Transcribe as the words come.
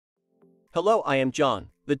Hello, I am John,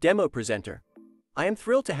 the demo presenter. I am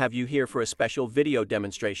thrilled to have you here for a special video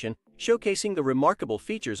demonstration showcasing the remarkable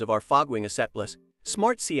features of our Fogwing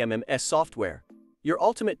Smart CMMS software, your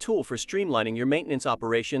ultimate tool for streamlining your maintenance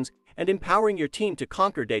operations and empowering your team to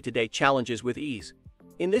conquer day-to-day challenges with ease.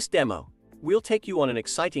 In this demo, we'll take you on an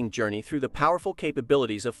exciting journey through the powerful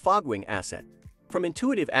capabilities of Fogwing Asset. From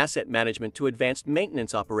intuitive asset management to advanced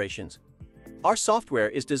maintenance operations, our software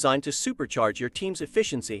is designed to supercharge your team's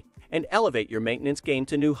efficiency and elevate your maintenance game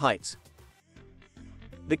to new heights.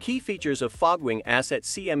 The key features of Fogwing Asset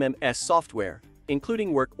CMMS software,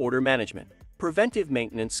 including work order management, preventive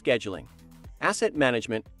maintenance scheduling, asset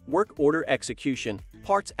management, work order execution,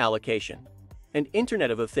 parts allocation, and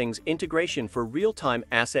Internet of Things integration for real-time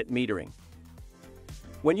asset metering.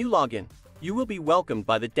 When you log in, you will be welcomed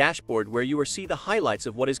by the dashboard where you will see the highlights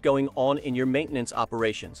of what is going on in your maintenance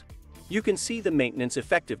operations. You can see the maintenance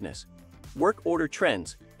effectiveness, work order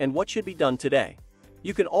trends, and what should be done today.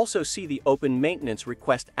 You can also see the open maintenance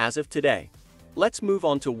request as of today. Let's move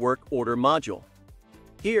on to work order module.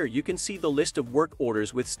 Here you can see the list of work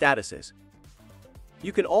orders with statuses.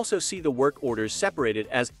 You can also see the work orders separated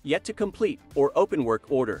as yet to complete or open work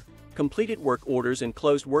order, completed work orders, and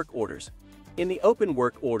closed work orders. In the open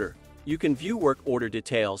work order, you can view work order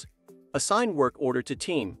details, assign work order to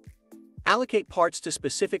team, allocate parts to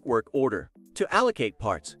specific work order. To allocate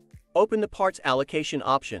parts, open the parts allocation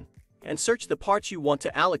option and search the parts you want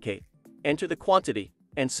to allocate, enter the quantity,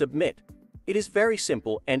 and submit. It is very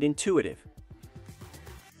simple and intuitive.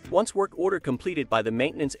 Once work order completed by the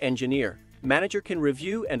maintenance engineer, manager can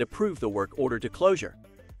review and approve the work order to closure.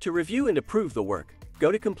 To review and approve the work,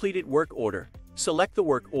 go to completed work order, select the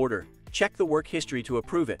work order, check the work history to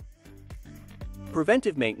approve it.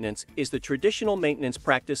 Preventive maintenance is the traditional maintenance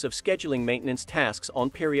practice of scheduling maintenance tasks on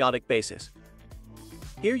periodic basis.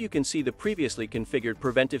 Here you can see the previously configured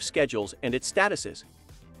preventive schedules and its statuses.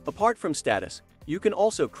 Apart from status, you can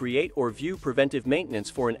also create or view preventive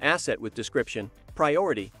maintenance for an asset with description,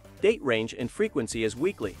 priority, date range, and frequency as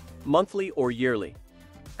weekly, monthly, or yearly.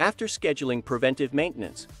 After scheduling preventive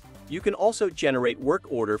maintenance, you can also generate work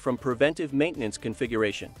order from preventive maintenance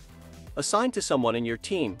configuration. Assign to someone in your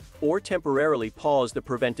team, or temporarily pause the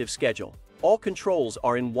preventive schedule. All controls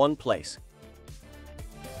are in one place.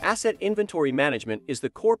 Asset inventory management is the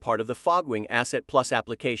core part of the Fogwing Asset Plus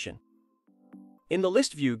application. In the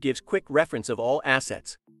list view gives quick reference of all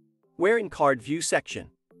assets. Where in card view section,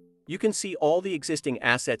 you can see all the existing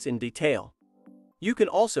assets in detail. You can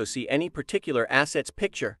also see any particular asset's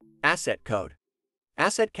picture, asset code,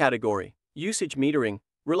 asset category, usage metering,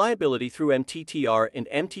 reliability through MTTR and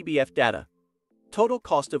MTBF data, total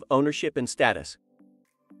cost of ownership and status.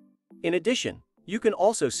 In addition, you can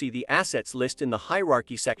also see the assets list in the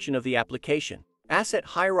hierarchy section of the application. Asset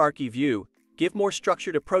hierarchy view give more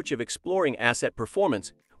structured approach of exploring asset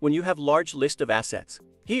performance when you have large list of assets.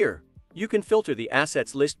 Here, you can filter the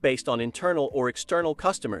assets list based on internal or external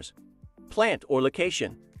customers, plant or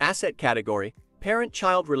location, asset category,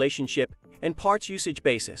 parent-child relationship, and parts usage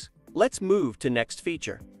basis. Let's move to next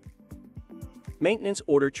feature. Maintenance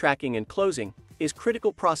order tracking and closing is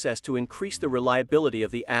critical process to increase the reliability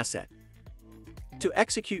of the asset. To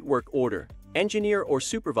execute work order, engineer or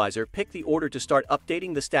supervisor pick the order to start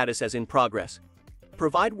updating the status as in progress.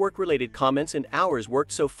 Provide work-related comments and hours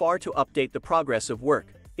worked so far to update the progress of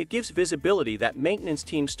work. It gives visibility that maintenance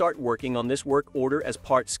teams start working on this work order as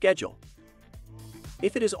part schedule.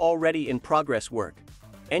 If it is already in progress work,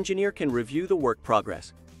 engineer can review the work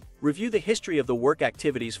progress. Review the history of the work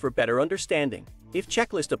activities for better understanding. If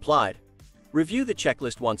checklist applied, review the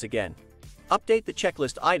checklist once again. Update the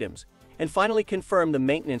checklist items, and finally confirm the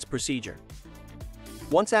maintenance procedure.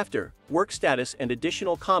 Once after, work status and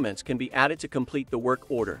additional comments can be added to complete the work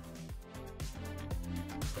order.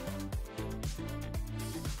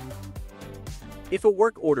 If a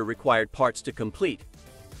work order required parts to complete,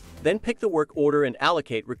 then pick the work order and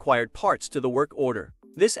allocate required parts to the work order.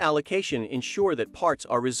 This allocation ensures that parts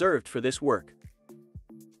are reserved for this work.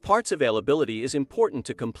 Parts availability is important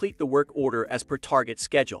to complete the work order as per target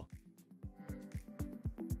schedule.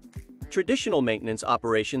 Traditional maintenance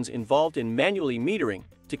operations involved in manually metering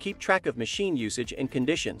to keep track of machine usage and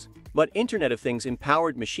conditions, but Internet of Things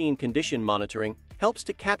empowered machine condition monitoring helps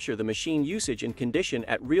to capture the machine usage and condition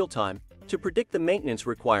at real time to predict the maintenance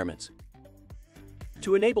requirements.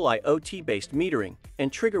 To enable IoT-based metering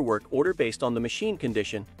and trigger work order based on the machine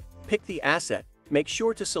condition, pick the asset, make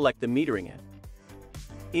sure to select the metering and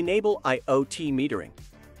enable IoT metering.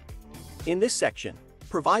 In this section,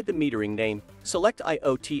 provide the metering name, select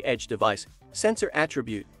IoT edge device, sensor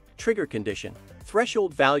attribute, trigger condition,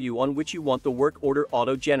 threshold value on which you want the work order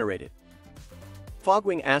auto-generated.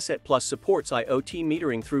 Fogwing Asset Plus supports IoT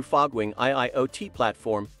metering through Fogwing IIoT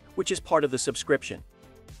platform, which is part of the subscription.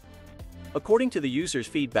 According to the user's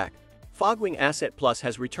feedback, Fogwing Asset Plus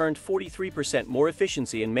has returned 43% more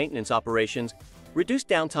efficiency in maintenance operations, reduced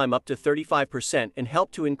downtime up to 35%, and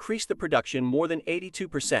helped to increase the production more than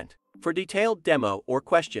 82%. For detailed demo or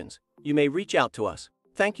questions, you may reach out to us.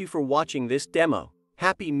 Thank you for watching this demo.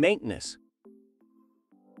 Happy maintenance!